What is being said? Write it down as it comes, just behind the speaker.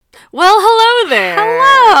Well, hello there.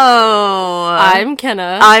 Hello. I'm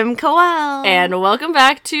Kenna. I'm Coel. And welcome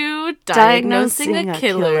back to Diagnosing a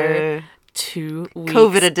Killer. 2 weeks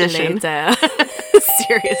COVID edition. later.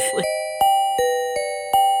 Seriously.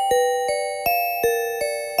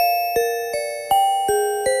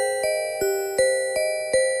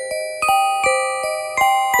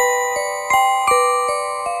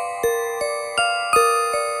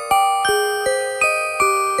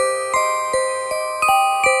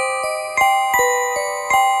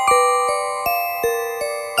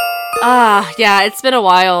 Yeah, it's been a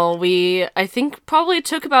while. I think, probably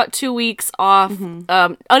took about 2 weeks off,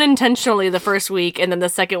 unintentionally the first week, and then the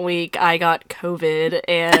second week I got COVID,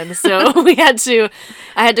 and so I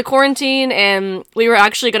had to quarantine, and we were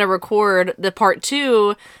actually going to record the part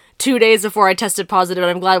 2 days before I tested positive,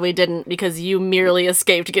 and I'm glad we didn't, because you merely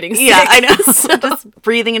escaped getting sick. Yeah, I know. So just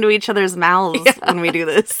breathing into each other's mouths when we do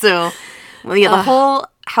this. So, the whole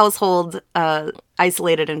household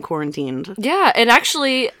isolated and quarantined. Yeah, and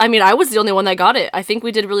actually, I was the only one that got it. I think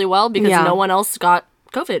we did really well because no one else got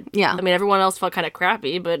COVID. Yeah. Everyone else felt kind of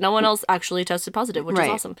crappy, but no one else actually tested positive, which is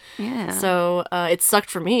awesome. Yeah. So, it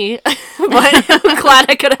sucked for me, but I'm glad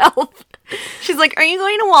I could help. She's like, are you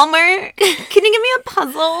going to Walmart? Can you give me a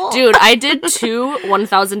puzzle? Dude, I did 2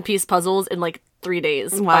 1,000-piece puzzles in 3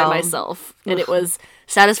 days by myself, and it was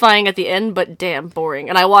satisfying at the end, but damn boring.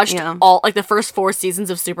 And I watched all, the first 4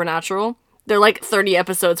 seasons of Supernatural. They're 30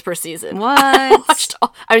 episodes per season. What? I watched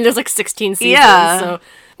there's 16 seasons. Yeah. So,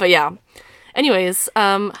 but yeah. Anyways,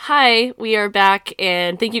 hi, we are back,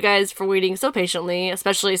 and thank you guys for waiting so patiently,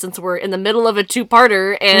 especially since we're in the middle of a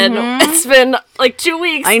 2-parter, and it's been 2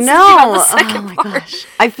 weeks. I know. Oh my gosh.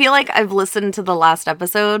 I feel like I've listened to the last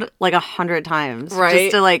episode 100 times.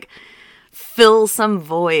 Right. Just to fill some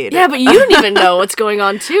void. Yeah, but you don't even know what's going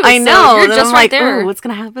on too. I know. You're just right there. What's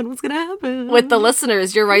gonna happen? What's gonna happen? With the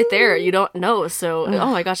listeners, you're right there. You don't know. So,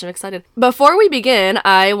 oh my gosh, I'm excited. Before we begin,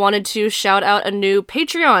 I wanted to shout out a new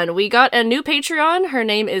Patreon. We got a new Patreon. Her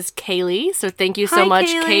name is Kaylee. So thank you so much,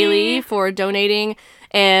 Kaylee, for donating.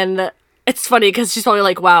 And it's funny because she's probably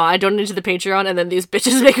like, wow, I donated to the Patreon and then these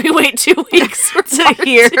bitches make me wait 2 weeks for to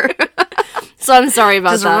hear. So I'm sorry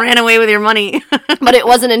about that. Just ran away with your money. But it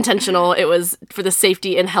wasn't intentional. It was for the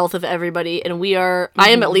safety and health of everybody. And I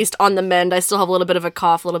am at least on the mend. I still have a little bit of a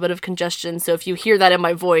cough, a little bit of congestion. So if you hear that in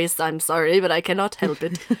my voice, I'm sorry, but I cannot help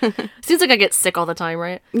it. Seems like I get sick all the time,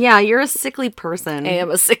 right? Yeah, you're a sickly person. I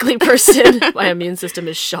am a sickly person. My immune system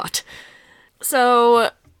is shot.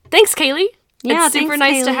 So thanks, Kaylee. Yeah, it's super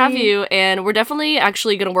nice to have you. And we're definitely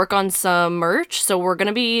actually going to work on some merch. So we're going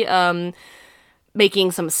to be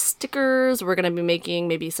making some stickers. We're going to be making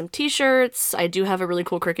maybe some t-shirts. I do have a really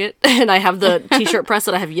cool Cricut, and I have the t-shirt press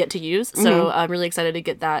that I have yet to use. So I'm really excited to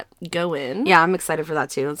get that going. Yeah, I'm excited for that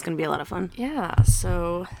too. It's going to be a lot of fun. Yeah,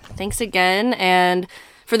 so thanks again. And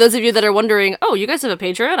for those of you that are wondering, oh, you guys have a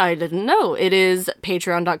Patreon? I didn't know. It is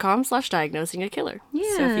patreon.com/diagnosingakiller.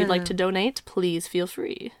 Yeah. So if you'd like to donate, please feel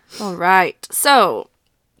free. All right. So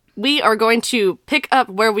we are going to pick up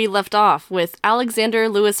where we left off with Alexander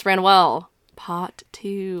Louis Ranwell. Part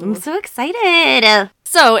 2. I'm so excited.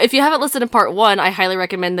 So, if you haven't listened to part 1, I highly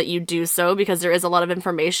recommend that you do so because there is a lot of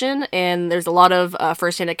information and there's a lot of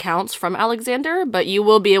first-hand accounts from Alexander, but you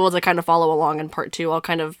will be able to kind of follow along in part 2. I'll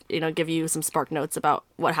kind of, give you some spark notes about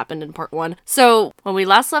what happened in part 1. So, when we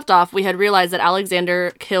last left off, we had realized that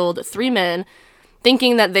Alexander killed 3 men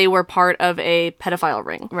thinking that they were part of a pedophile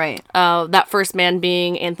ring. Right. That first man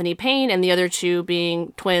being Anthony Payne and the other 2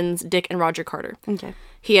 being twins Dick and Roger Carter. Okay.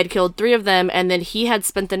 He had killed 3 of them, and then he had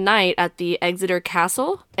spent the night at the Exeter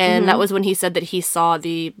Castle, and that was when he said that he saw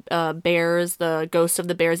the bears, the ghosts of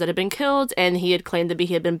the bears that had been killed, and he had claimed that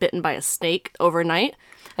he had been bitten by a snake overnight.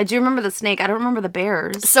 I do remember the snake. I don't remember the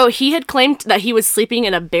bears. So he had claimed that he was sleeping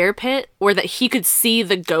in a bear pit, or that he could see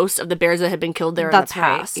the ghosts of the bears that had been killed there in the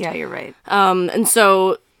past. Right. Yeah, you're right. And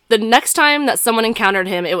so the next time that someone encountered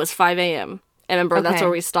him, it was 5 a.m., and remember, that's where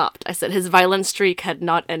we stopped. I said his violent streak had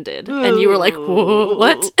not ended. Ooh. And you were like,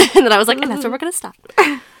 what? And then I was like, and that's where we're going to stop.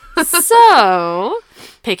 So,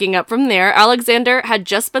 picking up from there, Alexander had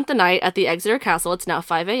just spent the night at the Exeter Castle. It's now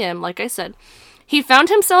 5 a.m., like I said. He found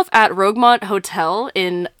himself at Rogemont Hotel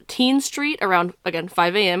in Teen Street around, again,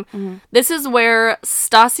 5 a.m. This is where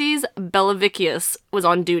Stasis Belavicius was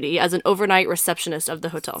on duty as an overnight receptionist of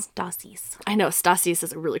the hotel. Stasis. I know, Stasis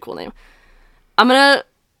is a really cool name. I'm going to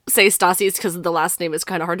say Stasis because the last name is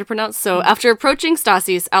kind of hard to pronounce. So after approaching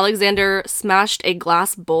Stasis, Alexander smashed a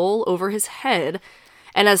glass bowl over his head.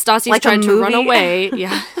 And as Stasis tried to run away,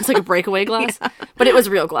 it's like a breakaway glass, but it was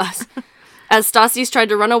real glass. As Stasis tried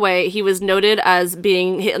to run away, he was noted as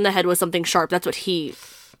being hit in the head with something sharp. That's what he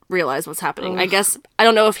realize what's happening. I guess, I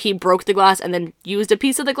don't know if he broke the glass and then used a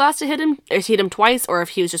piece of the glass to hit him, or hit him twice, or if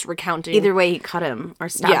he was just recounting. Either way, he cut him or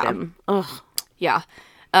stabbed him. Ugh. Yeah.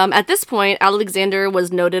 At this point, Alexander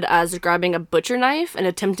was noted as grabbing a butcher knife and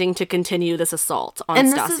attempting to continue this assault on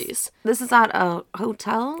Stassi's. This is at a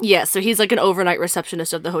hotel? Yeah, so he's like an overnight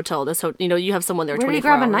receptionist of the hotel. You have someone there 24 hours. Where did he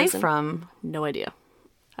grab a knife from? No idea.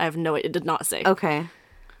 I have no idea. It did not say. Okay.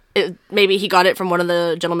 Maybe he got it from one of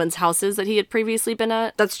the gentlemen's houses that he had previously been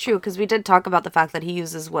at. That's true, because we did talk about the fact that he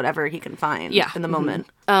uses whatever he can find in the moment.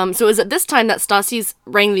 So it was at this time that Stassi's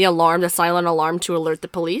rang the silent alarm to alert the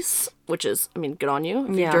police, which is, I mean, good on you.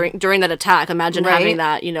 During that attack, imagine having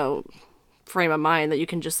that, frame of mind that you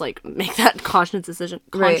can just, like, make that conscious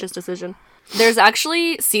decision. There's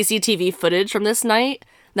actually CCTV footage from this night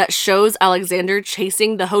that shows Alexander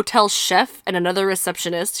chasing the hotel chef and another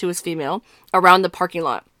receptionist, who was female, around the parking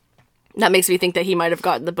lot. That makes me think that he might have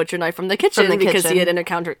gotten the butcher knife from the kitchen because he had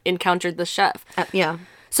encountered the chef. Yeah.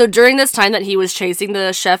 So during this time that he was chasing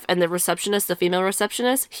the chef and the receptionist, the female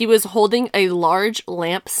receptionist, he was holding a large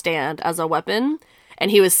lamp stand as a weapon,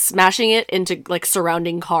 and he was smashing it into, like,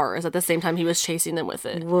 surrounding cars at the same time he was chasing them with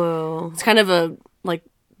it. Whoa. It's kind of a, like,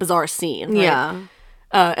 bizarre scene. Right? Yeah.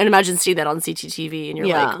 And imagine seeing that on CCTV and you're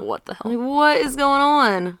like, what the hell? Like, what is going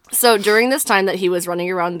on? So during this time that he was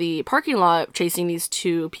running around the parking lot chasing these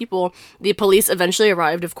two people, the police eventually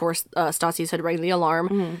arrived. Of course, Stassi's had rang the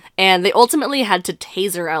alarm. And they ultimately had to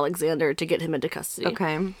taser Alexander to get him into custody.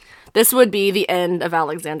 Okay. This would be the end of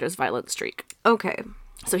Alexander's violent streak. Okay.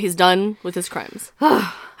 So he's done with his crimes.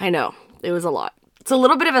 I know. It was a lot. It's a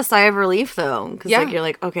little bit of a sigh of relief, though. Because, like, you're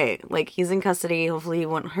like, okay, like, he's in custody. Hopefully he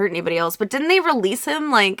won't hurt anybody else. But didn't they release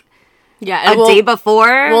him, like, a day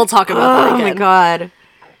before? We'll talk about that again. Oh, my God.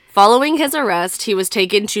 Following his arrest, he was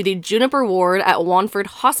taken to the Juniper Ward at Wanford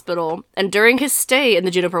Hospital. And during his stay in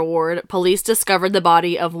the Juniper Ward, police discovered the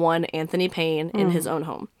body of one Anthony Payne in his own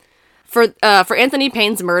home. For Anthony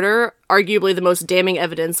Payne's murder, arguably the most damning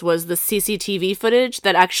evidence was the CCTV footage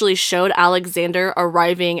that actually showed Alexander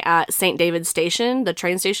arriving at St. David's Station, the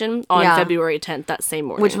train station, on February 10th, that same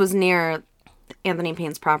morning. Which was near Anthony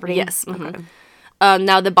Payne's property? Yes. Okay.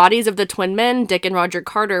 Now, the bodies of the twin men, Dick and Roger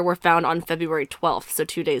Carter, were found on February 12th, so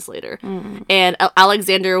 2 days later. And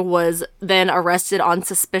Alexander was then arrested on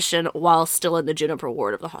suspicion while still in the Juniper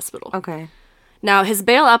Ward of the hospital. Okay. Now, his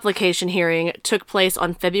bail application hearing took place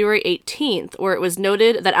on February 18th, where it was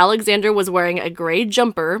noted that Alexander was wearing a gray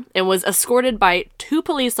jumper and was escorted by 2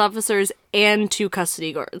 police officers and 2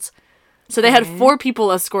 custody guards. So they had 4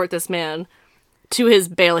 people escort this man to his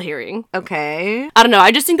bail hearing. Okay. I don't know.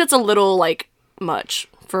 I just think that's a little, like, much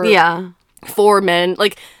for 4 men.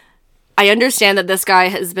 Like, I understand that this guy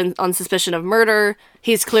has been on suspicion of murder.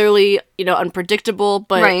 He's clearly, unpredictable,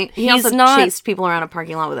 but he also chased people around a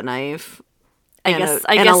parking lot with a knife. I guess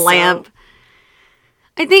a lamp. So.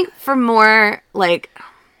 I think for more, like,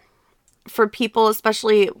 for people,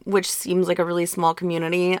 especially, which seems like a really small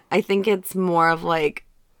community, I think it's more of like,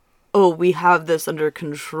 oh, we have this under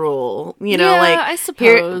control. I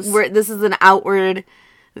suppose. This is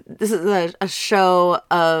a show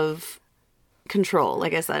of control,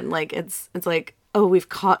 like I said. Like, it's like, oh, we've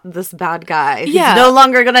caught this bad guy. He's no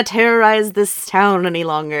longer gonna terrorize this town any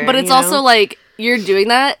longer. But it's also like, you're doing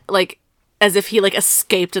that, like, as if he, like,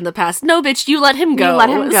 escaped in the past. No, bitch, you let him go.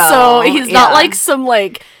 So he's not, like, some,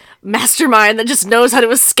 like, mastermind that just knows how to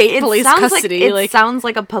escape police custody. It sounds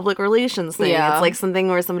like a public relations thing. Yeah. It's like something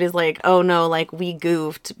where somebody's like, oh, no, like, we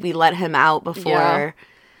goofed. We let him out before. Yeah.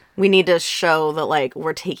 We need to show that, like,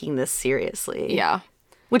 we're taking this seriously. Yeah.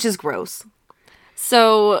 Which is gross.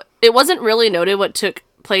 So it wasn't really noted what took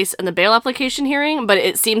place in the bail application hearing, but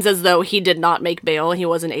it seems as though he did not make bail. He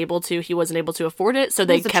wasn't able to afford it, so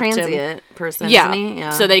they kept him person, yeah. Isn't he?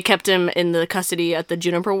 Yeah, so they kept him in the custody at the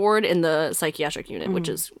Juniper Ward in the psychiatric unit, which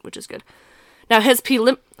is good. Now his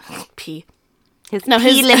preliminary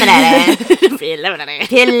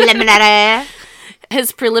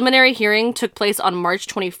his preliminary hearing took place on March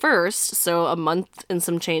 21st, so a month and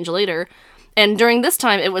some change later. And during this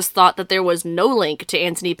time, it was thought that there was no link to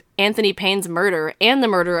Anthony Payne's murder and the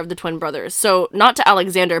murder of the twin brothers. So, not to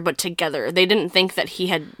Alexander, but together. They didn't think that he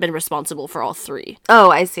had been responsible for all 3.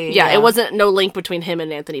 Oh, I see. Yeah, it wasn't no link between him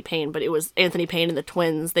and Anthony Payne, but it was Anthony Payne and the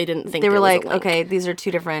twins. They didn't think they were like, was a link. Okay, these are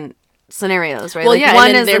 2 different scenarios, right? Well, like, yeah,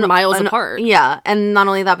 one and they're miles apart. Yeah, and not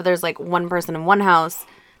only that, but there's like one person in one house.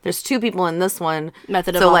 There's 2 people in this one.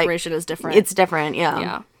 Method of operation is different. It's different, yeah.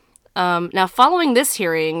 Yeah. Now, following this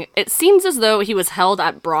hearing, it seems as though he was held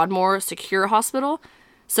at Broadmoor Secure Hospital.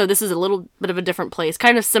 So this is a little bit of a different place,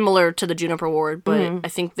 kind of similar to the Juniper Ward, but I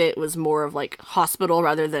think that it was more of like hospital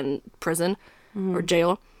rather than prison or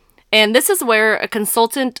jail. And this is where a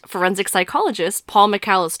consultant forensic psychologist, Paul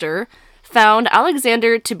McAllister, found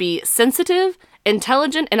Alexander to be sensitive,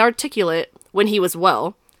 intelligent, and articulate when he was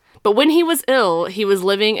well. But when he was ill, he was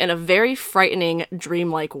living in a very frightening,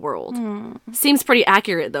 dreamlike world. Seems pretty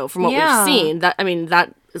accurate, though, from what we've seen. That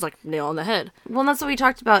is like nail on the head. Well, that's what we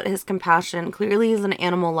talked about, his compassion. Clearly, he's an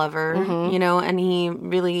animal lover, and he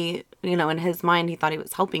really, in his mind, he thought he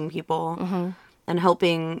was helping people and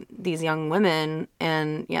helping these young women.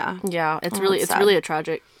 And yeah, it's really a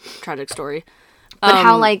tragic story. But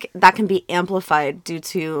how, that can be amplified due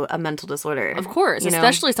to a mental disorder. Of course,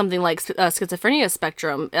 especially something like schizophrenia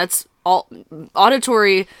spectrum. That's all.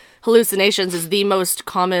 Auditory hallucinations is the most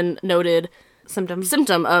common noted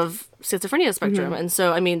symptom of schizophrenia spectrum. And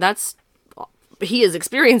so, he has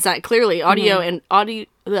experienced that clearly.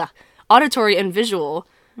 Auditory and visual,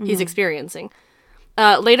 he's experiencing.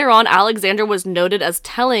 Later on, Alexander was noted as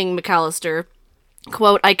telling McAllister,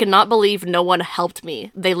 quote, "I cannot believe no one helped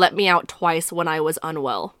me. They let me out twice when I was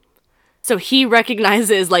unwell." So he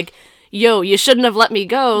recognizes, yo, you shouldn't have let me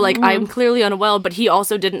go. I'm clearly unwell, but he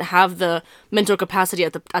also didn't have the mental capacity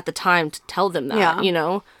at the time to tell them that,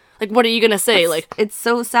 what are you gonna say? It's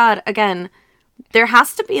so sad. Again,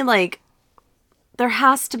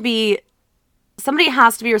 somebody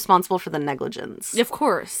has to be responsible for the negligence. Of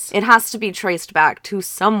course. It has to be traced back to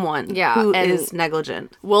someone who is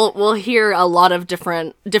negligent. We'll hear a lot of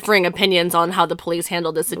differing opinions on how the police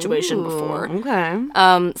handled this situation before. Okay.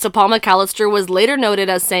 So Paul McAllister was later noted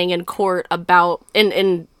as saying in court about,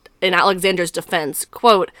 in Alexander's defense,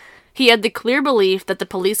 quote, "He had the clear belief that the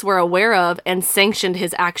police were aware of and sanctioned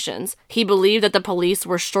his actions. He believed that the police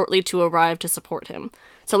were shortly to arrive to support him."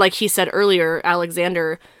 So like he said earlier,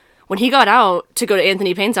 Alexander, when he got out to go to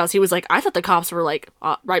Anthony Payne's house, he was like, I thought the cops were right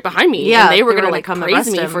behind me. Yeah, and they were going to come praise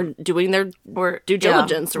me for doing their due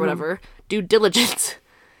diligence or whatever. Due diligence.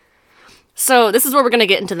 So this is where we're going to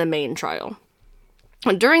get into the main trial.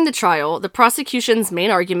 During the trial, the prosecution's main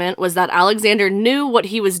argument was that Alexander knew what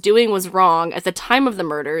he was doing was wrong at the time of the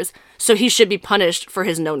murders, so he should be punished for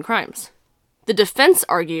his known crimes. The defense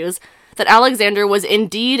argues that Alexander was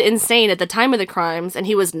indeed insane at the time of the crimes, and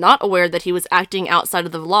he was not aware that he was acting outside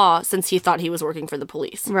of the law since he thought he was working for the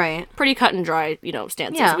police. Right. Pretty cut and dry,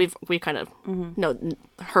 stances. Yeah. We kind of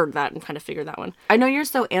heard that and kind of figured that one. I know you're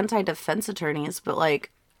so anti-defense attorneys, but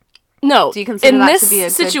no. Do you consider that to be a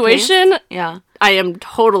situation? Good case? Yeah. I am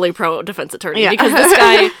totally pro defense attorney because this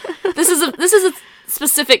guy. this is a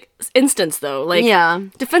specific instance though.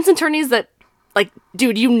 Defense attorneys that.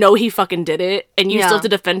 Dude, he fucking did it, and you still have to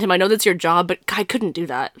defend him. I know that's your job, but I couldn't do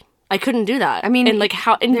that. I couldn't do that. I mean, and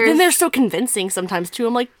how? And then they're so convincing sometimes too.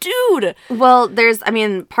 I'm like, dude. Well,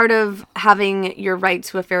 part of having your right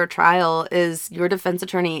to a fair trial is your defense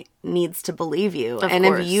attorney needs to believe you, of and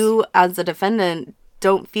course. If you, as a defendant,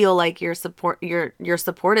 don't feel like you're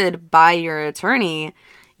supported by your attorney,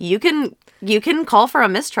 you can call for a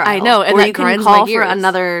mistrial. I know, and or you can call for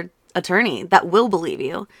another attorney that will believe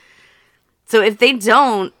you. So if they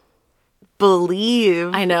don't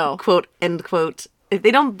believe, I know, quote, end quote, if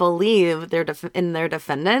they don't believe in their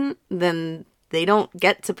defendant, then they don't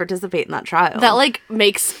get to participate in that trial. That,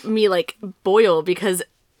 makes me, boil, because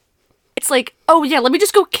it's oh, yeah, let me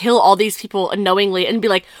just go kill all these people unknowingly and be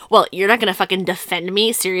like, well, you're not gonna fucking defend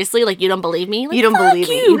me? Seriously? You don't believe me? You don't believe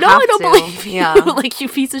me. No, I don't believe you. Yeah. You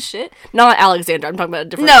piece of shit. Not Alexander. I'm talking about a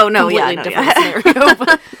different, different scenario.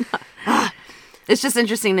 But, it's just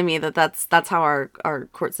interesting to me that's how our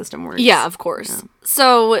court system works. Yeah, of course. Yeah.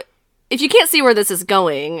 So, if you can't see where this is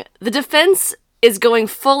going, the defense is going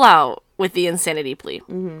full out with the insanity plea.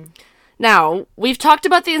 Mm-hmm. Now, we've talked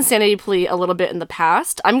about the insanity plea a little bit in the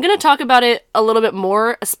past. I'm going to talk about it a little bit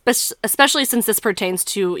more, especially since this pertains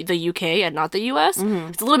to the UK and not the US. Mm-hmm.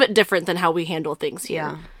 It's a little bit different than how we handle things here.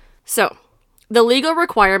 Yeah. So, the legal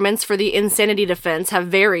requirements for the insanity defense have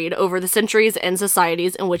varied over the centuries and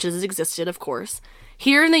societies in which it has existed, of course.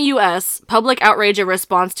 Here in the U.S., public outrage in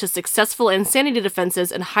response to successful insanity defenses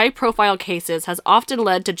in high-profile cases has often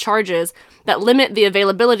led to charges that limit the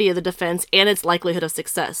availability of the defense and its likelihood of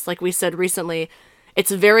success. Like we said recently, it's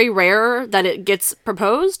very rare that it gets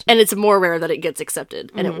proposed, and it's more rare that it gets accepted,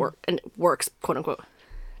 and it works, quote-unquote.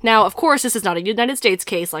 Now, of course, this is not a United States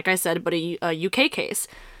case, like I said, but a UK case.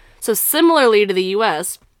 So similarly to the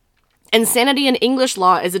U.S., insanity in English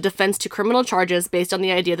law is a defense to criminal charges based on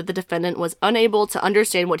the idea that the defendant was unable to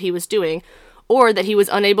understand what he was doing, or that he was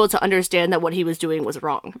unable to understand that what he was doing was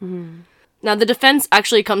wrong. Mm-hmm. Now, the defense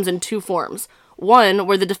actually comes in two forms. One,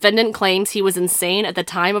 where the defendant claims he was insane at the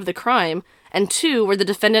time of the crime, and two, where the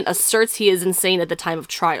defendant asserts he is insane at the time of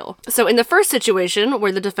trial. So in the first situation,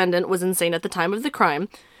 where the defendant was insane at the time of the crime,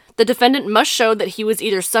 The defendant must show that he was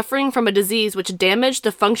either suffering from a disease which damaged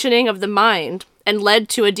the functioning of the mind and led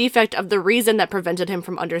to a defect of the reason that prevented him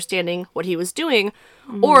from understanding what he was doing,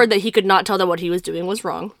 or that he could not tell that what he was doing was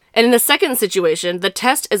wrong. And in the second situation, the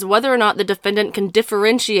test is whether or not the defendant can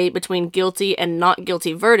differentiate between guilty and not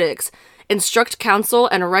guilty verdicts, instruct counsel,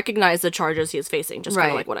 and recognize the charges he is facing, just kind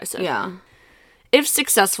of like what I said. Yeah. If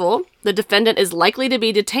successful, the defendant is likely to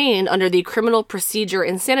be detained under the Criminal Procedure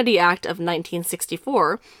Insanity Act of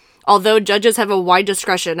 1964, although judges have a wide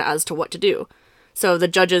discretion as to what to do. So the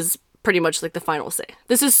judges pretty much like the final say.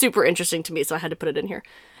 This is super interesting to me, so I had to put it in here.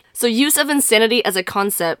 So use of insanity as a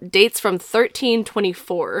concept dates from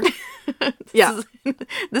 1324.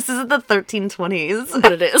 This isn't the 1320s.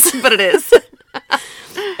 But it is. But it is.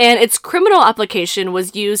 And its criminal application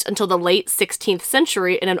was used until the late 16th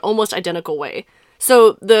century in an almost identical way.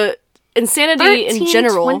 So the insanity in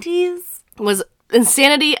general was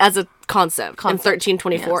insanity as a concept in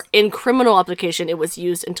 1324. Yes. In criminal application, it was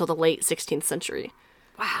used until the late 16th century.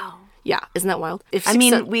 Wow. Yeah, isn't that wild?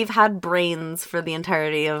 We've had brains for the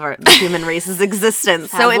entirety of the human race's existence,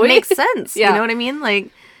 so it makes sense. Yeah. You know what I mean? Like,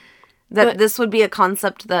 this would be a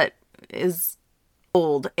concept that is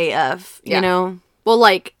old AF, you know? Well,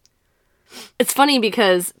 like, it's funny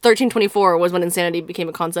because 1324 was when insanity became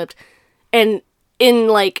a concept, and in,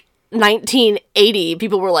 like, 1980,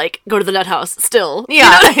 people were like, go to the nut house still.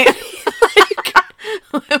 Yeah. You know?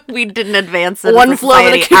 We didn't advance in one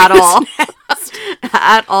society at all.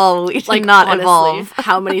 At all. We did not honestly, evolve.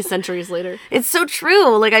 How many centuries later? It's so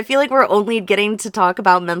true. Like, I feel like we're only getting to talk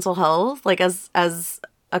about mental health, like, as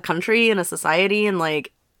a country and a society, and,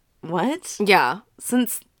 like, what? Yeah.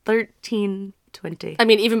 Since 1320. I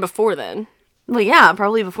mean, even before then. Well, yeah,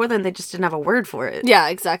 probably before then, they just didn't have a word for it. Yeah,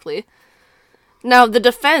 exactly. Now, the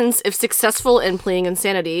defense, if successful in pleading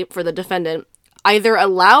insanity for the defendant, either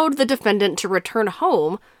allowed the defendant to return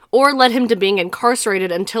home or led him to being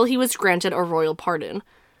incarcerated until he was granted a royal pardon.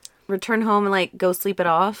 Return home and, like, go sleep it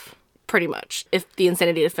off? Pretty much. If the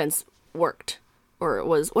insanity defense worked. Or it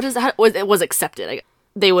was, it was accepted.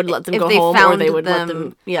 They would let them go home, or they would let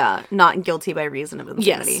them... Yeah, not guilty by reason of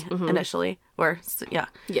insanity, yes. Mm-hmm. initially. Or, yeah.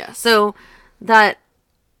 Yes. So, that...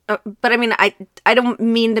 but, I mean, I don't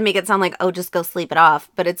mean to make it sound like, oh, just go sleep it off.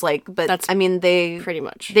 But it's like... But, that's I mean, they... Pretty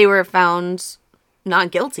much. They were found...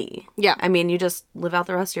 not guilty. Yeah. I mean, you just live out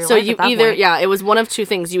the rest of your life. So you at that either, point. Yeah, it was one of two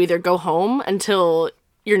things. You either go home until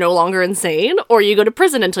you're no longer insane, or you go to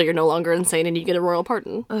prison until you're no longer insane and you get a royal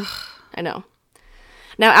pardon. Ugh. I know.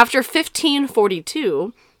 Now, after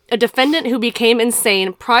 1542, a defendant who became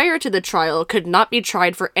insane prior to the trial could not be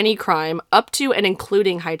tried for any crime up to and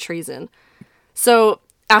including high treason. So...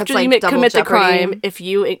 after you commit the crime, if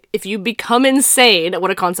you become insane,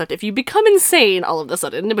 what a concept. If you become insane all of a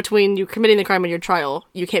sudden, between you committing the crime and your trial,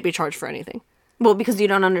 you can't be charged for anything. Well, because you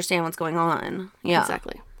don't understand what's going on. Yeah.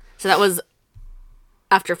 Exactly. So that was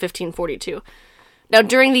after 1542. Now,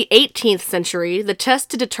 during the 18th century, the test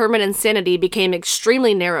to determine insanity became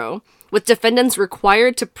extremely narrow, with defendants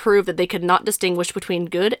required to prove that they could not distinguish between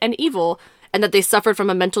good and evil, and that they suffered from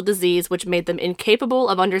a mental disease which made them incapable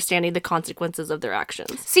of understanding the consequences of their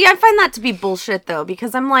actions. See, I find that to be bullshit, though,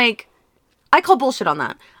 because I'm like, I call bullshit on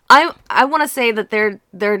that. I want to say that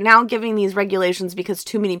they're now giving these regulations because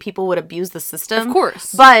too many people would abuse the system. Of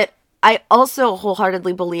course. But I also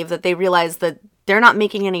wholeheartedly believe that they realize that they're not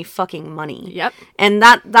making any fucking money. Yep. And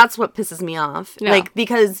that's what pisses me off. Yeah. Like,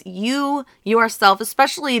 because you yourself,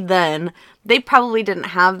 especially then, they probably didn't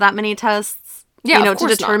have that many tests. Yeah, to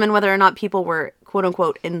determine whether or not people were quote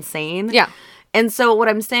unquote insane. Yeah. And so what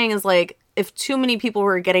I'm saying is, like, if too many people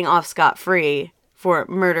were getting off scot-free for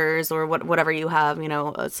murders or whatever you have,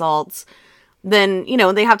 assaults, then,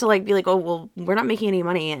 they have to, like, be like, oh, well, we're not making any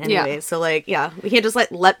money anyway. Yeah. So, like, yeah, we can't just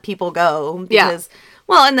let people go because,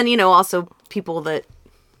 well, and then, also people that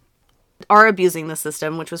are abusing the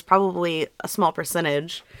system, which was probably a small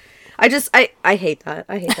percentage. I hate that.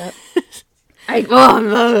 I hate that.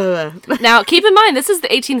 Now, keep in mind, this is the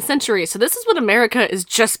 18th century, so this is when America is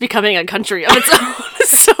just becoming a country of its own.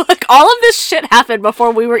 So, like, all of this shit happened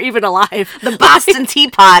before we were even alive. The Boston Tea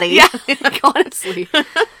Party. Yeah, honestly.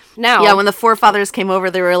 Now, yeah, when the forefathers came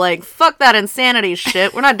over, they were like, fuck that insanity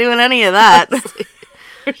shit. We're not doing any of that.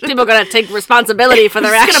 People are going to take responsibility for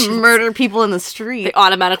their actions. Going to murder people in the street. They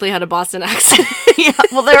automatically had a Boston accent. Yeah,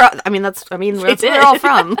 well, that's where they're all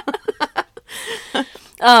from.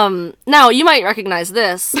 Now, you might recognize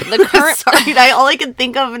this. The current... Sorry, all I can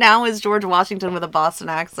think of now is George Washington with a Boston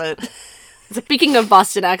accent. Speaking of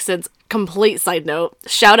Boston accents, complete side note,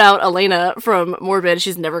 shout out Elena from Morbid.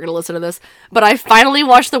 She's never going to listen to this. But I finally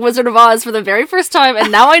watched The Wizard of Oz for the very first time,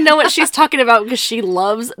 and now I know what she's talking about because she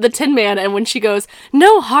loves the Tin Man. And when she goes,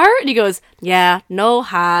 no heart? And he goes, yeah, no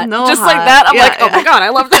heart. No just heart. Like that. I'm like, oh my God, I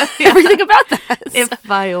love that. Everything about that.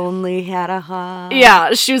 If I only had a heart.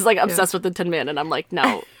 Yeah, she was like obsessed with the Tin Man. And I'm like,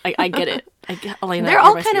 no, I get it. I get Elena. They're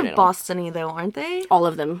all kind of Boston-y though, aren't they? All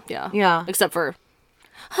of them, yeah. Yeah. Except for...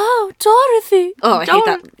 Oh, Dorothy. Oh, I hate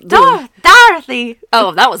that. Dorothy.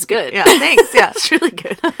 Oh, that was good. Yeah, thanks. Yeah, it's really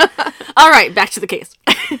good. All right, back to the case.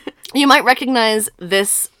 You might recognize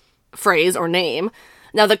this phrase or name.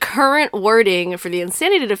 Now, the current wording for the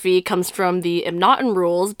insanity defeat comes from the M'Naughton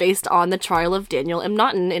rules based on the trial of Daniel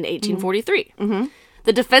M'Naughton in 1843. Mm-hmm.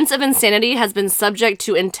 The defense of insanity has been subject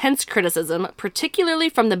to intense criticism, particularly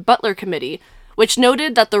from the Butler Committee, which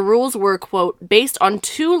noted that the rules were, quote, based on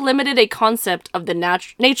too limited a concept of the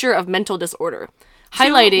nature of mental disorder.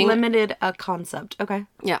 Highlighting... Too limited a concept, okay.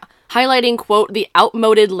 Yeah. Highlighting, quote, the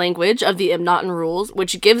outmoded language of the M'Naughton rules,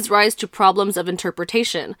 which gives rise to problems of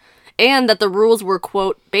interpretation, and that the rules were,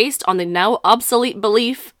 quote, based on the now obsolete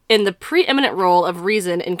belief in the preeminent role of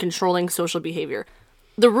reason in controlling social behavior.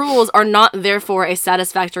 The rules are not, therefore, a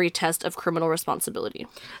satisfactory test of criminal responsibility.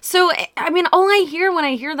 So, I mean, all I hear when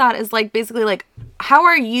I hear that is, like, basically, like, how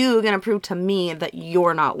are you going to prove to me that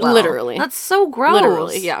you're not well? Literally. That's so gross.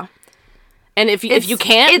 Literally, yeah. And if you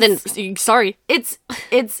can't, then, sorry. It's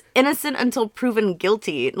innocent until proven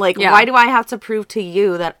guilty. Like, why do I have to prove to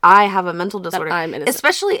you that I have a mental disorder? That I'm innocent.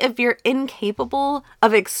 Especially if you're incapable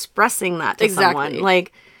of expressing that to someone.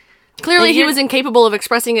 Like... Clearly, he was incapable of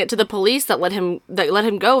expressing it to the police that let him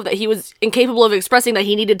go. That he was incapable of expressing that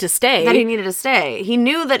he needed to stay. He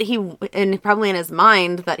knew that and probably in his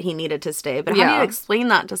mind that he needed to stay. But how do you explain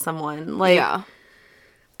that to someone? Like,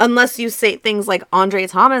 unless you say things like Andre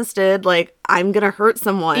Thomas did, like, I'm gonna hurt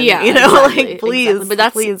someone. Yeah, you know, exactly, like, please, exactly.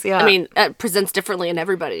 But please, yeah. I mean, that presents differently in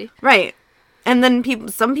everybody, right? And then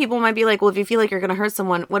some people might be like, well, if you feel like you're gonna hurt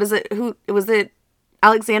someone, what is it? Who was it?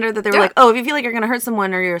 Alexander, that they were like, oh, if you feel like you're going to hurt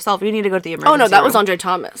someone or yourself, you need to go to the emergency room. Oh, no, that was Andre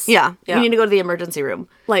Thomas. Yeah. You need to go to the emergency room.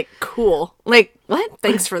 Like, cool. Like, what?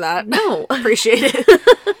 Thanks for that. No. Appreciate it.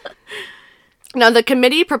 Now, the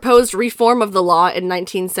committee proposed reform of the law in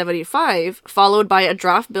 1975, followed by a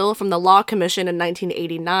draft bill from the Law Commission in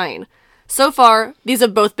 1989. So far, these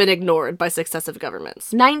have both been ignored by successive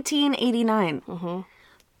governments. 1989. Mm-hmm.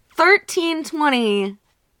 13/20,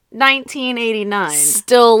 1989.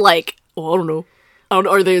 Still, like, oh, I don't know.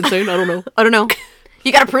 Are they insane? I don't know. I don't know.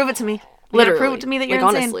 You gotta prove it to me. Literally. Prove it to me that you're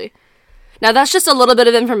insane. Honestly. Now, that's just a little bit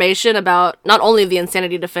of information about not only the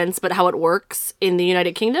insanity defense, but how it works in the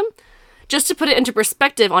United Kingdom. Just to put it into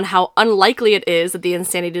perspective on how unlikely it is that the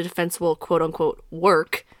insanity defense will, quote-unquote,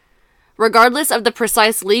 work. Regardless of the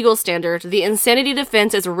precise legal standard, the insanity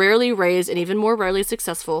defense is rarely raised and even more rarely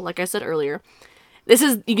successful, like I said earlier. This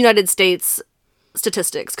is United States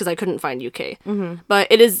statistics, because I couldn't find UK. Mm-hmm. But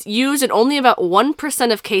it is used in only about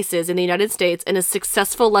 1% of cases in the United States and is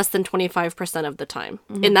successful less than 25% of the time.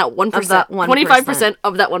 Mm-hmm. In that 1%. Of that 1%. 25%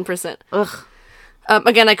 of that 1%. Ugh.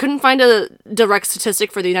 Again, I couldn't find a direct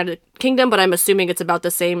statistic for the United Kingdom, but I'm assuming it's about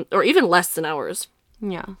the same, or even less than ours.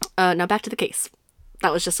 Yeah. Now back to the case.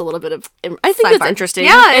 That was just a little bit of... I think it's interesting.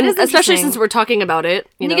 Yeah, it is interesting. Especially since we're talking about it.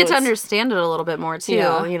 You get to understand it a little bit more, too,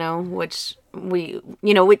 you know, which we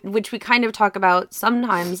kind of talk about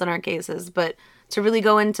sometimes in our cases, but to really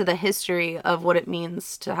go into the history of what it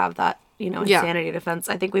means to have that, insanity defense,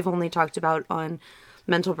 I think we've only talked about on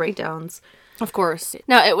mental breakdowns. Of course.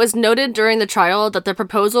 Now, it was noted during the trial that the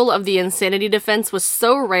proposal of the insanity defense was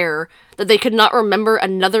so rare that they could not remember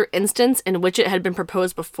another instance in which it had been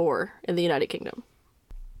proposed before in the United Kingdom.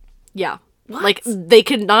 Yeah. What? Like, they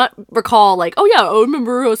could not recall, like, oh, yeah, I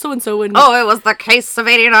remember so-and-so. And oh, it was the case of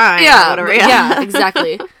 89. Yeah, whatever. Yeah,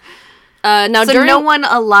 exactly. Now, so no one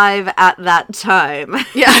alive at that time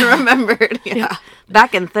remembered. Yeah.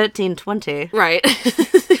 Back in 1320. Right.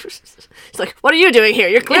 It's like, what are you doing here?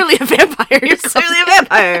 You're clearly a vampire. You're clearly a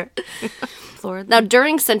vampire. Now,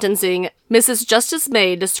 during sentencing, Mrs. Justice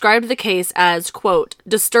May described the case as, quote,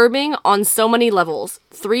 disturbing on so many levels.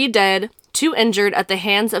 3 dead, 2 injured at the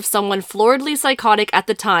hands of someone floridly psychotic at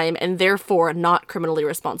the time and therefore not criminally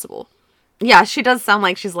responsible. Yeah, she does sound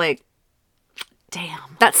like she's like,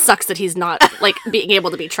 damn. That sucks that he's not, like, being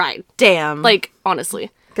able to be tried. Damn. Like,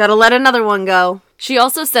 honestly. Gotta let another one go. She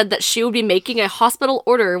also said that she would be making a hospital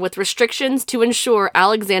order with restrictions to ensure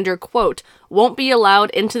Alexander, quote, won't be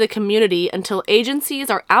allowed into the community until agencies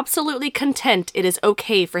are absolutely content it is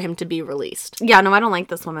okay for him to be released. Yeah, no, I don't like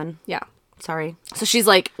this woman. Yeah. Sorry. So she's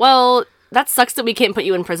like, well, that sucks that we can't put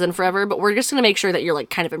you in prison forever, but we're just going to make sure that you're, like,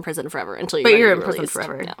 kind of in prison forever until you're in prison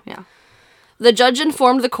forever. Yeah. The judge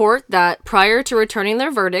informed the court that prior to returning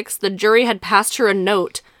their verdicts, the jury had passed her a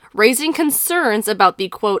note raising concerns about the,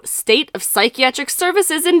 quote, state of psychiatric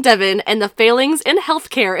services in Devon and the failings in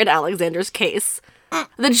healthcare in Alexander's case.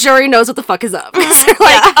 The jury knows what the fuck is up. They're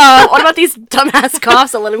like, what about these dumbass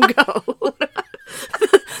cops that let him go?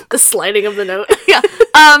 The sliding of the note. Yeah.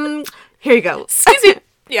 Here you go. Excuse me.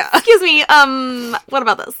 Yeah. Excuse me. What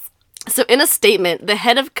about this? So in a statement, the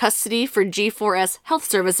head of custody for G4S Health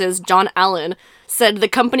Services, John Allen, said the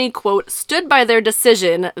company, quote, stood by their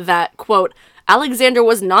decision that, quote, Alexander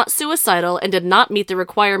was not suicidal and did not meet the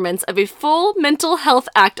requirements of a full Mental Health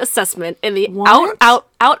Act assessment in the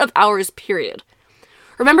out of hours period.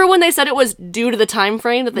 Remember when they said it was due to the time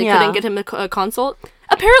frame that they couldn't get him a consult?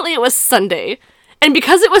 Apparently it was Sunday. And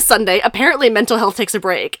because it was Sunday, apparently mental health takes a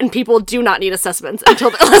break, and people do not need assessments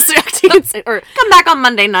unless they're acting insane. Or come back on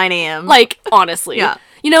Monday, 9 a.m. Like, honestly. Yeah.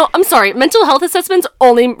 You know, I'm sorry, mental health assessments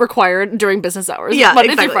only required during business hours. Yeah,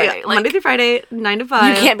 Monday through Friday. Yeah. Like, Monday through Friday, 9 to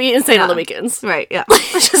 5. You can't be insane on the weekends. Right, yeah.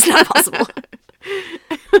 It's just not possible.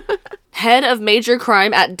 Head of Major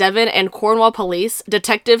Crime at Devon and Cornwall Police,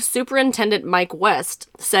 Detective Superintendent Mike West,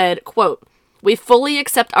 said, quote, we fully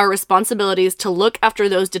accept our responsibilities to look after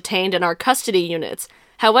those detained in our custody units.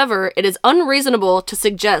 However, it is unreasonable to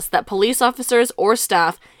suggest that police officers or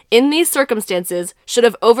staff in these circumstances should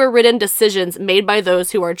have overridden decisions made by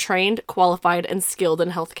those who are trained, qualified, and skilled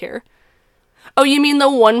in healthcare. Oh, you mean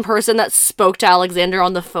the one person that spoke to Alexander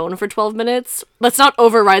on the phone for 12 minutes? Let's not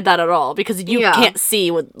override that at all, because you can't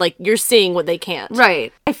see what, like, you're seeing what they can't.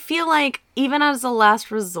 Right. I feel like, even as a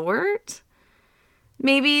last resort,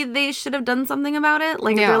 maybe they should have done something about it.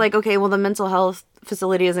 Like, if they're like, okay, well, the mental health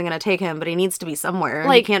facility isn't going to take him, but he needs to be somewhere.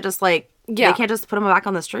 Like, you can't just, like, they can't just put him back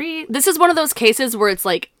on the street. This is one of those cases where it's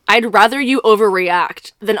like, I'd rather you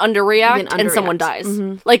overreact than underreact and someone dies.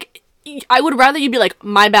 Mm-hmm. Like, I would rather you be like,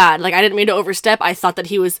 my bad. Like, I didn't mean to overstep. I thought that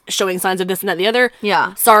he was showing signs of this and that and the other.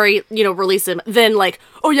 Yeah. Sorry, release him. Then, like,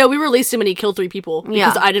 oh yeah, we released him and he killed 3 people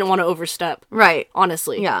because I didn't want to overstep. Right.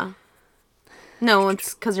 Honestly. Yeah. No,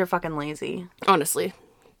 it's because you're fucking lazy. Honestly.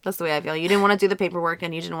 That's the way I feel. You didn't want to do the paperwork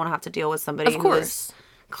and you didn't want to have to deal with somebody who was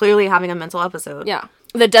clearly having a mental episode. Yeah.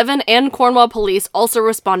 The Devon and Cornwall police also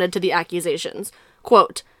responded to the accusations.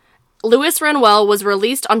 Quote, Louis Renwell was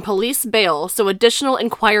released on police bail so additional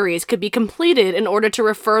inquiries could be completed in order to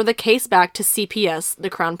refer the case back to CPS, the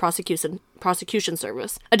Crown Prosecution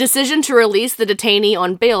Service. A decision to release the detainee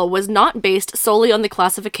on bail was not based solely on the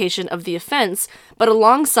classification of the offense, but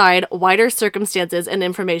alongside wider circumstances and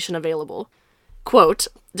information available. Quote,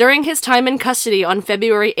 during his time in custody on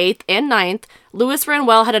February 8th and 9th, Louis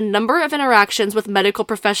Renwell had a number of interactions with medical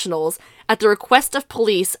professionals at the request of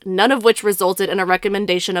police, none of which resulted in a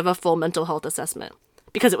recommendation of a full mental health assessment.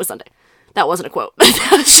 Because it was Sunday. That wasn't a quote.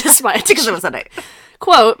 That was just my because it was Sunday.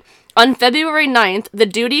 Quote, on February 9th, the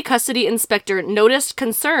duty custody inspector noticed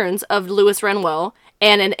concerns of Louis Renwell,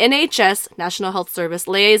 and an NHS, National Health Service,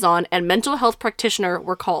 liaison and mental health practitioner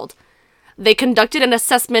were called. They conducted an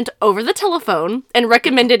assessment over the telephone and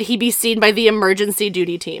recommended he be seen by the emergency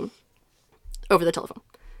duty team. Over the telephone.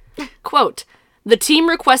 Quote, the team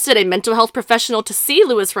requested a mental health professional to see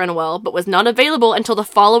Louis Renwell, but was not available until the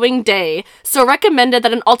following day, so recommended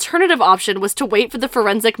that an alternative option was to wait for the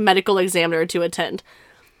forensic medical examiner to attend.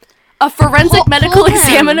 A forensic medical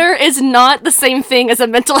examiner is not the same thing as a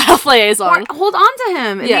mental health liaison. Hold on to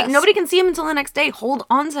him. Yes. Nobody can see him until the next day. Hold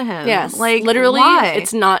on to him. Yes. Like, literally, why?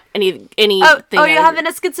 It's not anything. Oh, you're having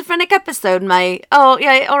a schizophrenic episode, mate. Oh,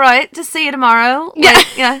 yeah, all right. Just see you tomorrow. Yeah.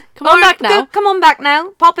 Like, yeah. Come on back now. Come on back now.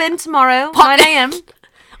 Pop in tomorrow, 9 a.m.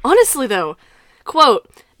 Honestly, though, quote,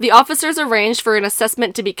 the officers arranged for an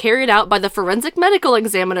assessment to be carried out by the forensic medical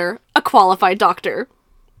examiner, a qualified doctor.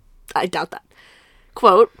 I doubt that.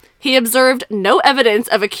 Quote, he observed no evidence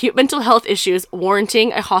of acute mental health issues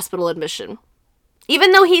warranting a hospital admission.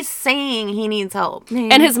 Even though he's saying he needs help.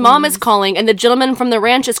 And his mom is calling, and the gentleman from the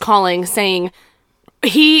ranch is calling, saying,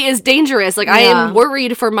 he is dangerous. Like, I am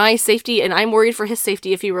worried for my safety, and I'm worried for his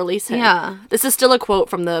safety if you release him. Yeah. This is still a quote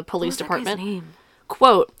from the police department. What was that guy's name?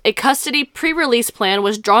 Quote, a custody pre-release plan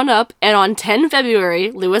was drawn up, and on 10 February,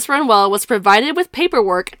 Louis Renwell was provided with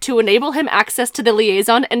paperwork to enable him access to the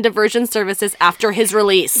liaison and diversion services after his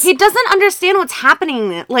release. He doesn't understand what's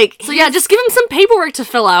happening. Like, so yeah, just give him some paperwork to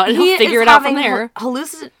fill out, and he'll figure it out from there.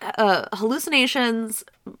 Hallucinations,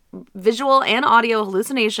 visual and audio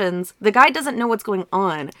hallucinations. The guy doesn't know what's going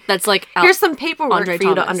on. That's like, here's some paperwork for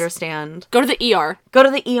you to understand. Go to the ER. Go to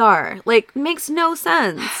the ER. Like, makes no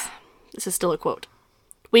sense. This is still a quote.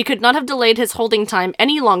 We could not have delayed his holding time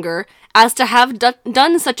any longer, as to have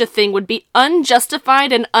done such a thing would be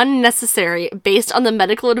unjustified and unnecessary based on the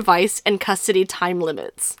medical advice and custody time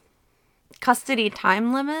limits. Custody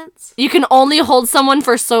time limits? You can only hold someone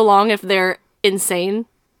for so long if they're insane.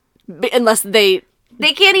 Unless they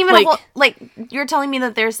can't even hold... Like, you're telling me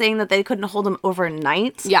that they're saying that they couldn't hold him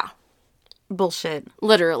overnight? Yeah. Bullshit.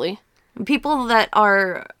 Literally. People that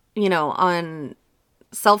are, you know, on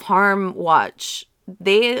self-harm watch...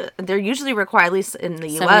 They're usually required, at least in the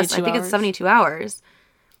U.S., I think it's 72 hours.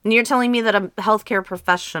 And you're telling me that a healthcare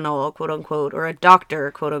professional, quote unquote, or a doctor,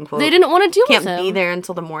 quote unquote, they didn't want to deal with him. Can't be there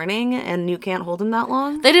until the morning, and you can't hold him that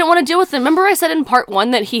long? They didn't want to deal with him. Remember I said in part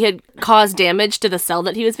 1 that he had caused damage to the cell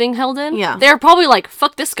that he was being held in? Yeah. They're probably like,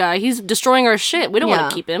 fuck this guy. He's destroying our shit. We don't want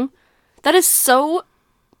to keep him. That is so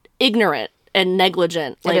ignorant and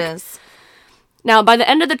negligent. It is. Now, by the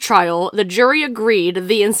end of the trial, the jury agreed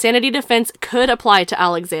the insanity defense could apply to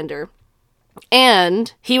Alexander.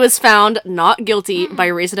 And he was found not guilty by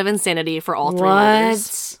reason of insanity for all 3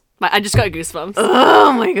 murders. I just got goosebumps.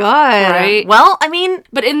 Oh my god. Right? Well, I mean...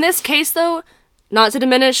 But in this case, though, not to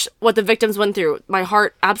diminish what the victims went through, my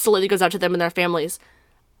heart absolutely goes out to them and their families.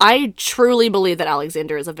 I truly believe that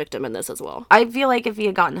Alexander is a victim in this as well. I feel like if he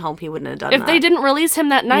had gotten help, he wouldn't have done that. If they didn't release him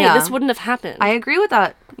that night, this wouldn't have happened. I agree with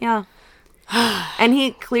that. Yeah. And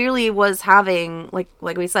he clearly was having,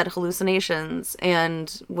 like we said, hallucinations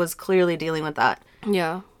and was clearly dealing with that.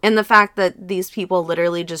 Yeah. And the fact that these people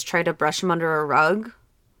literally just try to brush him under a rug.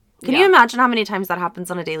 Can you imagine how many times that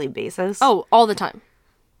happens on a daily basis? Oh, all the time.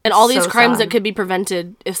 And all these crimes that could be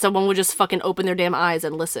prevented if someone would just fucking open their damn eyes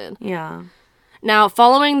and listen. Yeah. Now,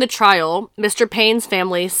 following the trial, Mr. Payne's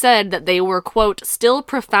family said that they were, quote, still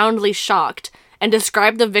profoundly shocked and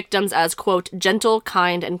described the victims as, quote, gentle,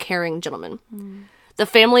 kind, and caring gentlemen. The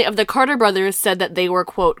family of the Carter brothers said that they were,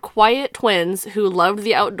 quote, quiet twins who loved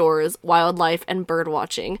the outdoors, wildlife, and bird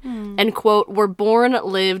watching, and, quote, were born,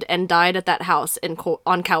 lived, and died at that house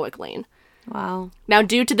on Cowick Lane. Wow. Now,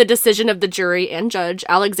 due to the decision of the jury and judge,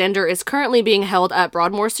 Alexander is currently being held at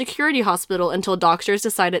Broadmoor Security Hospital until doctors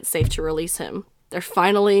decide it's safe to release him. They're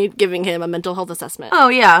finally giving him a mental health assessment. Oh,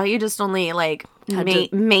 yeah. You just only, like,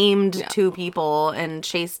 maimed 2 people and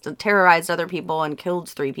terrorized other people and killed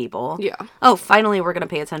 3 people. Yeah. Oh, finally we're going to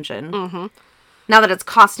pay attention. Mm-hmm. Now that it's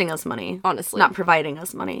costing us money. Honestly. Not providing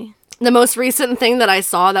us money. The most recent thing that I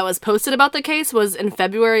saw that was posted about the case was in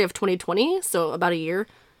February of 2020, so about a year.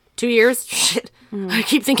 2 years? Shit. I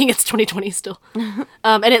keep thinking it's 2020 still.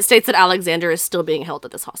 And it states that Alexander is still being held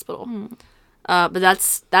at this hospital. But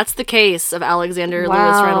that's the case of Alexander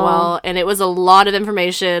Lewis Renwell, and it was a lot of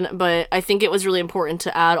information, but I think it was really important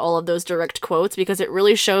to add all of those direct quotes because it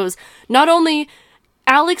really shows not only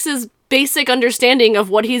Alex's basic understanding of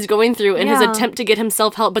what he's going through in his attempt to get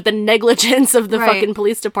himself help, but the negligence of the fucking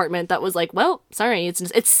police department that was like, well, sorry,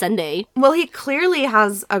 it's Sunday. Well, he clearly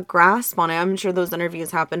has a grasp on it. I'm sure those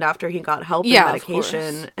interviews happened after he got help and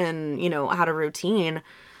medication and, you know, had a routine.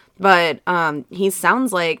 But he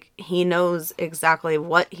sounds like he knows exactly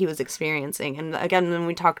what he was experiencing. And again, when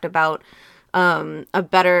we talked about a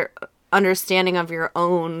better understanding of your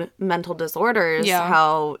own mental disorders,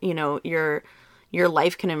 how, you know, your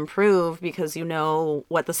life can improve because you know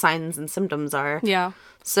what the signs and symptoms are. Yeah.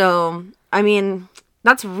 So, I mean,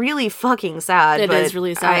 that's really fucking sad. It is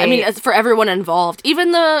really sad. I mean, it's for everyone involved.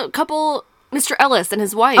 Even the couple... Mr. Ellis and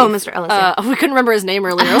his wife. Oh, Mr. Ellis, yeah. We couldn't remember his name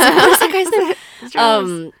earlier. I was like, what is that guy's name? Mr.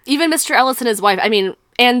 Ellis. Even Mr. Ellis and his wife, I mean,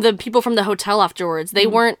 and the people from the hotel afterwards, they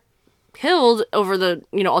weren't killed over the,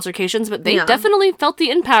 you know, altercations, but they definitely felt the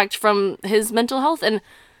impact from his mental health. And,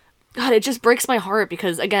 God, it just breaks my heart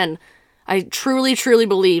because, again, I truly, truly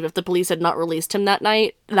believe if the police had not released him that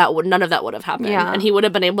night, none of that would have happened. Yeah. And he would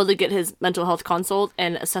have been able to get his mental health consult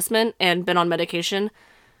and assessment and been on medication.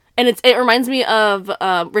 And it reminds me of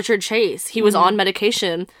Richard Chase. He was on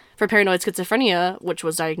medication for paranoid schizophrenia, which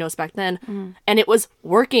was diagnosed back then. And it was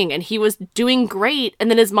working, and he was doing great.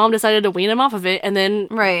 And then his mom decided to wean him off of it, and then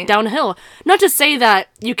downhill. Not to say that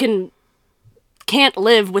you can't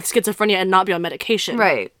live with schizophrenia and not be on medication.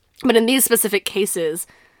 Right. But in these specific cases,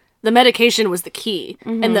 the medication was the key,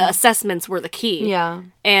 and the assessments were the key. Yeah.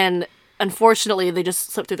 And... unfortunately, they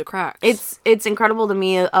just slipped through the cracks. It's incredible to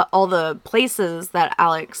me all the places that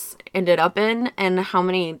Alex ended up in and how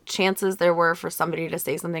many chances there were for somebody to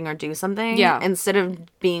say something or do something. Yeah. Instead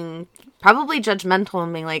of being probably judgmental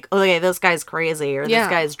and being like, oh, okay, this guy's crazy or this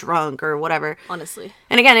guy's drunk or whatever. Honestly.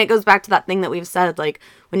 And again, it goes back to that thing that we've said, like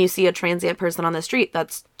when you see a transient person on the street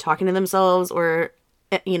that's talking to themselves or,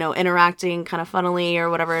 you know, interacting kind of funnily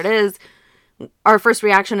or whatever it is, our first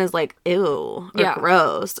reaction is like, ew, or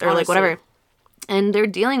gross, or like whatever. And they're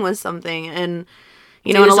dealing with something. And,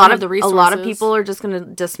 You know, and a lot of people are just going to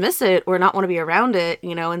dismiss it or not want to be around it,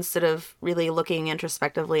 you know, instead of really looking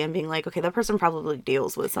introspectively and being like, okay, that person probably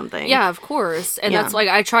deals with something. Yeah, of course. And that's like,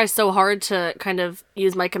 I try so hard to kind of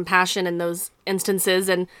use my compassion in those instances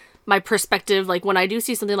and my perspective. Like when I do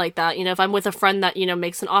see something like that, you know, if I'm with a friend that, you know,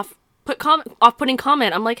 makes an off-putting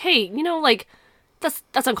comment, I'm like, hey, you know, like,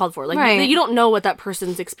 that's uncalled for. Like, you don't know what that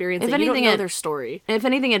person's experiencing. If anything, you don't know their story. If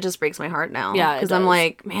anything, it just breaks my heart now. Yeah, because I'm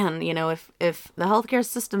like, man, you know, if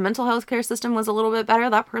the mental health care system was a little bit better,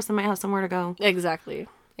 that person might have somewhere to go. Exactly.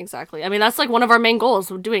 I mean, that's like one of our main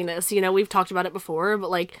goals with doing this. You know, we've talked about it before,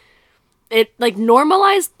 but like, it like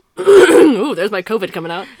normalized. Ooh, there's my COVID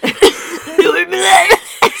coming out.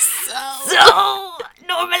 so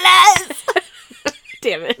normalized.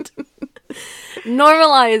 Damn it.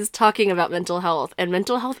 Normalize talking about mental health and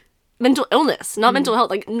mental illness, not mental health.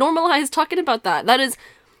 Like, normalize talking about that. That is,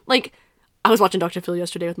 like, I was watching Dr. Phil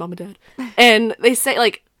yesterday with Mom and Dad, and they say,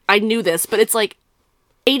 like, I knew this, but it's like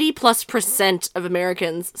 80+% of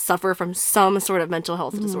Americans suffer from some sort of mental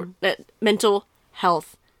health disorder, mental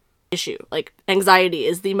health issue. Like, anxiety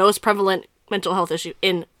is the most prevalent mental health issue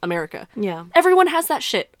in America. Yeah. Everyone has that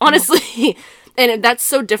shit, honestly. And that's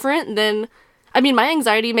so different than, I mean, my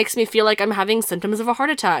anxiety makes me feel like I'm having symptoms of a heart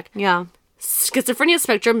attack. Yeah. Schizophrenia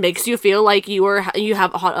spectrum makes you feel like you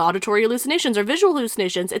have auditory hallucinations or visual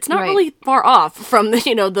hallucinations. It's not really far off from the,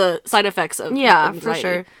 you know, the side effects of anxiety. For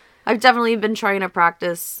sure. I've definitely been trying to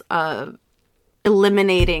practice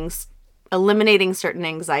eliminating certain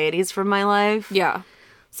anxieties from my life. Yeah.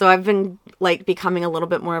 So I've been, like, becoming a little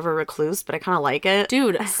bit more of a recluse, but I kind of like it.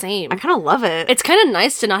 Dude, same. I kind of love it. It's kind of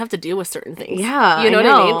nice to not have to deal with certain things. Yeah, you know what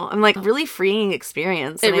I mean? I'm, like, really freeing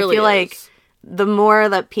experience. And I feel like the more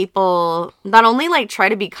that people not only, like, try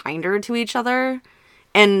to be kinder to each other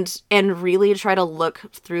and really try to look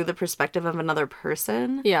through the perspective of another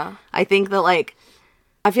person. Yeah. I think that, like,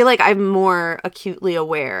 I feel like I'm more acutely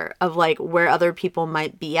aware of, like, where other people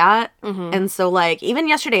might be at. Mm-hmm. And so, like, even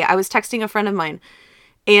yesterday, I was texting a friend of mine.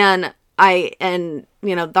 And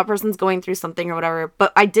you know, that person's going through something or whatever,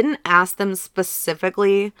 but I didn't ask them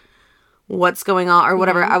specifically what's going on or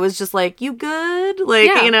whatever. Mm-hmm. I was just like, you good?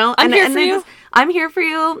 Like, you know, I'm here for you. I'm here for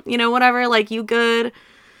you, you know, whatever, like, you good?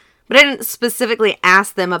 But I didn't specifically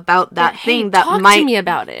ask them about that thing that might... Talk to me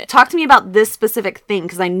about it. Talk to me about this specific thing,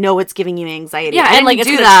 because I know it's giving you anxiety. Yeah, and, like, it's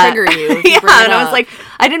going to trigger you. Yeah, and I was like,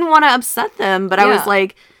 I didn't want to upset them, but I was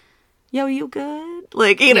like, yo, you good?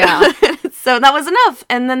 Like, you know, so that was enough.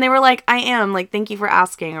 And then they were like, I am, like, thank you for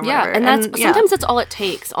asking or whatever. And that's, sometimes that's all it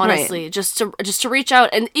takes, honestly, just to reach out.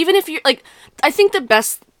 And even if you're, like, I think the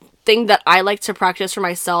best thing that I like to practice for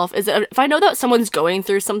myself is that if I know that someone's going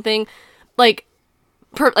through something, like,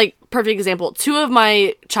 perfect example, 2 of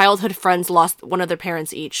my childhood friends lost one of their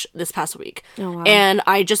parents each this past week. Oh, wow. And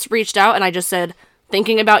I just reached out and I just said,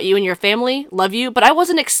 thinking about you and your family, love you, but I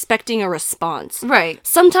wasn't expecting a response. Right.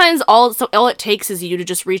 Sometimes all it takes is you to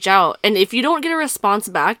just reach out, and if you don't get a response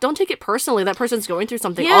back, don't take it personally. That person's going through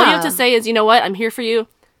something. Yeah. All you have to say is, you know what, I'm here for you,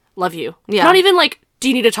 love you. Yeah. Not even like, do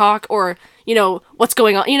you need to talk, or, you know, what's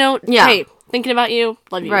going on, you know, hey, thinking about you,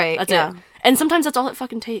 love you. Right. That's it. And sometimes that's all it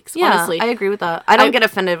fucking takes, honestly. I agree with that. I don't get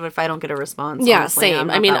offended if I don't get a response. Yeah, honestly. Same.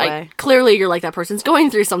 I mean, clearly you're like, that person's going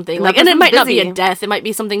through something. Like, and it might not be a death. It might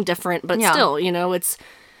be something different. But still, you know, it's...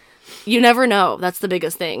 You never know. That's the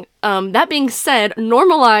biggest thing. That being said,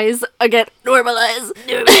 normalize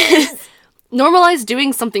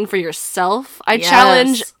doing something for yourself. I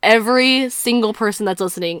challenge every single person that's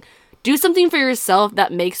listening. Do something for yourself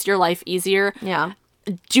that makes your life easier. Yeah.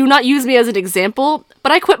 Do not use me as an example,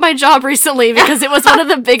 but I quit my job recently because it was one of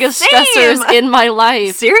the biggest stressors in my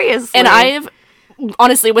life. Seriously. And I've,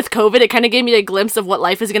 honestly, with COVID, it kind of gave me a glimpse of what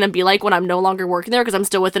life is going to be like when I'm no longer working there, because I'm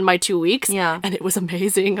still within my 2 weeks. Yeah. And it was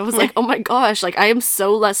amazing. I was like, oh my gosh, like, I am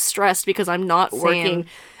so less stressed because I'm not working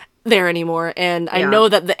there anymore. And I know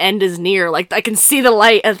that the end is near. Like, I can see the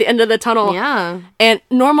light at the end of the tunnel. Yeah. And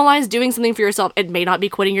normalize doing something for yourself. It may not be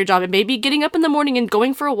quitting your job. It may be getting up in the morning and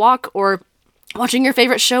going for a walk, or watching your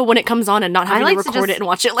favorite show when it comes on and not having to record it and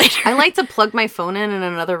watch it later. I like to plug my phone in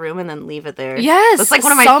another room and then leave it there. Yes. That's like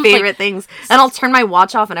one of my favorite things. And I'll turn my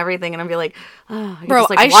watch off and everything and I'll be like, oh, bro, just,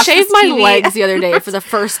 like, I shaved my legs the other day for the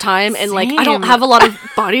first time, and like, I don't have a lot of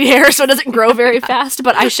body hair, so it doesn't grow very fast,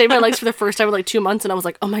 but I shaved my legs for the first time in like 2 months, and I was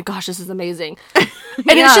like, oh my gosh, this is amazing. And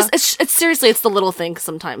it's just, it's seriously, it's the little things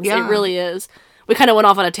sometimes. Yeah. It really is. We kind of went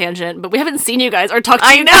off on a tangent, but we haven't seen you guys or talked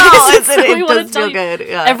to you guys. I know. So it does feel good.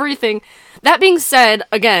 Yeah. Everything. That being said,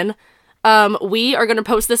 again, We are going to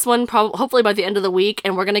post this one hopefully by the end of the week,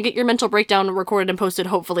 and we're going to get your mental breakdown recorded and posted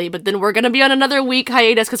hopefully, but then we're going to be on another week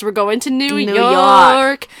hiatus because we're going to New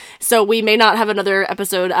York. So we may not have another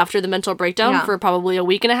episode after the mental breakdown for probably a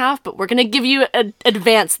week and a half, but we're going to give you an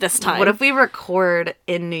advance this time. What if we record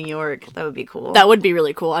in New York? That would be cool. That would be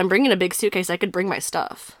really cool. I'm bringing a big suitcase. I could bring my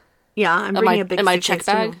stuff. Yeah, I'm bringing a big suitcase my check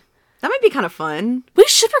bag. Too. That might be kind of fun. We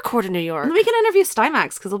should record in New York. And we can interview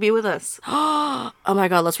Stymax because he'll be with us. Oh my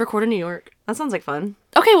god, let's record in New York. That sounds like fun.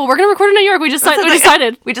 Okay, well, we're going to record in New York. We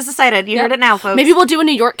decided. We just decided. You heard it now, folks. Maybe we'll do a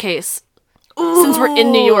New York case. Ooh. Since we're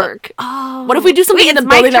in New York. Oh. What if we do something in the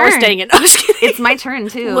building that we're staying in? I'm just kidding. It's my turn,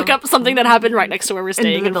 too. Look up something that happened right next to where we're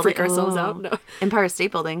staying and freak ourselves out. No. Empire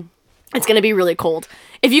State Building. It's going to be really cold.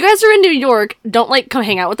 If you guys are in New York, don't, come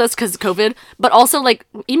hang out with us because COVID, but also,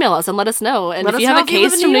 email us and let us know. And if you have a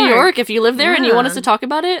case from New York, if you live there and you want us to talk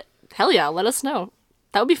about it, hell yeah, let us know.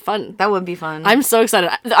 That would be fun. That would be fun. I'm so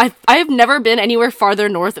excited. I have never been anywhere farther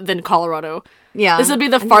north than Colorado. Yeah. This would be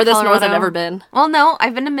the farthest north I've ever been. Well, no,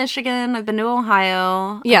 I've been to Michigan. I've been to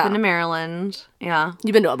Ohio. Yeah. I've been to Maryland. Yeah.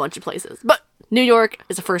 You've been to a bunch of places. But New York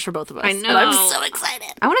is a first for both of us. I know. And I'm so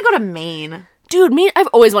excited. I want to go to Maine. Dude, I've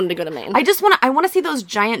always wanted to go to Maine. I want to see those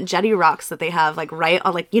giant jetty rocks that they have, right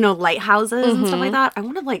on, lighthouses and stuff like that. I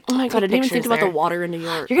want to, oh my god, I didn't even think about the water in New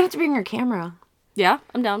York. You're going to have to bring your camera. Yeah,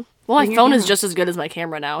 I'm down. Well, my phone is just as good as my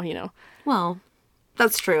camera now, Well,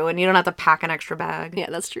 that's true, and you don't have to pack an extra bag. Yeah,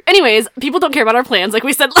 that's true. Anyways, people don't care about our plans, like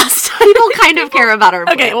we said last time. People kind of care about our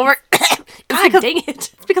plans. Okay, well, God dang it.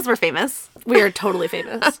 It's because we're famous. We are totally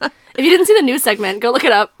famous. If you didn't see the news segment, go look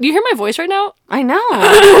it up. Do you hear my voice right now? I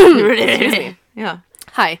know. Excuse me. Yeah.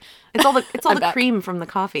 Hi. It's all the cream from the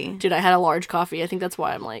coffee. Dude, I had a large coffee. I think that's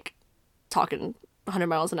why I'm talking 100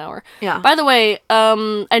 miles an hour. Yeah. By the way,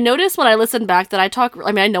 I noticed when I listened back that I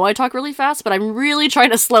know I talk really fast, but I'm really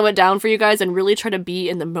trying to slow it down for you guys and really try to be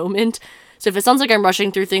in the moment. So if it sounds like I'm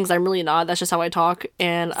rushing through things, I'm really not. That's just how I talk,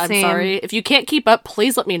 and I'm sorry. If you can't keep up,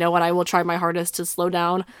 please let me know, and I will try my hardest to slow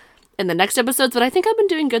down in the next episodes, but I think I've been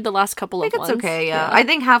doing good the last couple of months. I think it's okay, yeah. I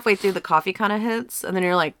think halfway through the coffee kind of hits, and then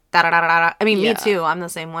you're like, da-da-da-da-da. I mean, me too. I'm the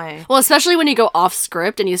same way. Well, especially when you go off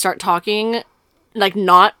script and you start talking,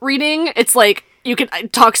 not reading, it's like, you can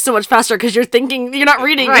talk so much faster because you're thinking, you're not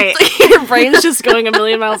reading. Right. Your brain's just going a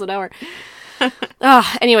million miles an hour.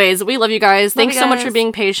 Anyways, we love you guys. Thanks so much for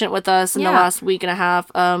being patient with us in the last week and a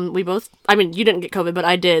half. You didn't get COVID, but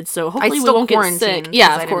I did, so hopefully we won't get sick.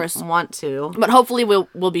 Yeah, of course. I want to. But hopefully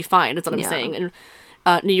we'll be fine. That's what I'm saying. And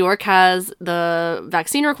New York has the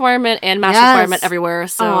vaccine requirement and mask requirement everywhere,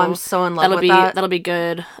 so I'm so in love with that. That'll be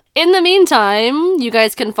good. In the meantime, you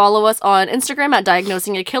guys can follow us on Instagram at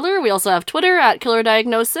Diagnosing a Killer. We also have Twitter at Killer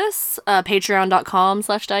Diagnosis,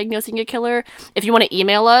 patreon.com/Diagnosing a Killer. If you want to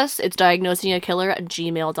email us, it's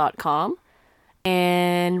diagnosingakiller@gmail.com.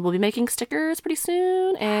 And we'll be making stickers pretty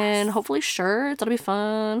soon, and hopefully shirts. That'll be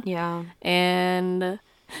fun. Yeah. And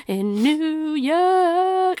in New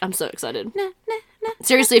York, I'm so excited.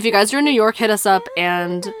 Seriously, if you guys are in New York, hit us up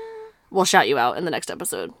and we'll shout you out in the next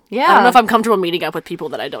episode. Yeah. I don't know if I'm comfortable meeting up with people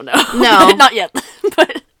that I don't know. No. Not yet.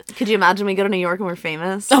 But could you imagine we go to New York and we're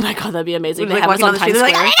famous? Oh my god, that'd be amazing. They have us on Times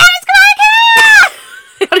Square. I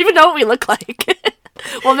don't even know what we look like.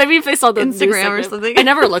 Well, maybe if they saw the Instagram or something. I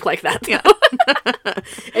never look like that. Yeah.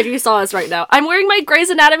 If you saw us right now. I'm wearing my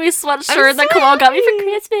Grey's Anatomy sweatshirt that Kamal got me for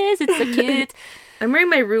Christmas. It's so cute. I'm wearing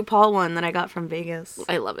my RuPaul one that I got from Vegas.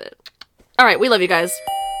 I love it. All right, we love you guys.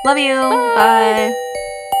 Love you. Bye.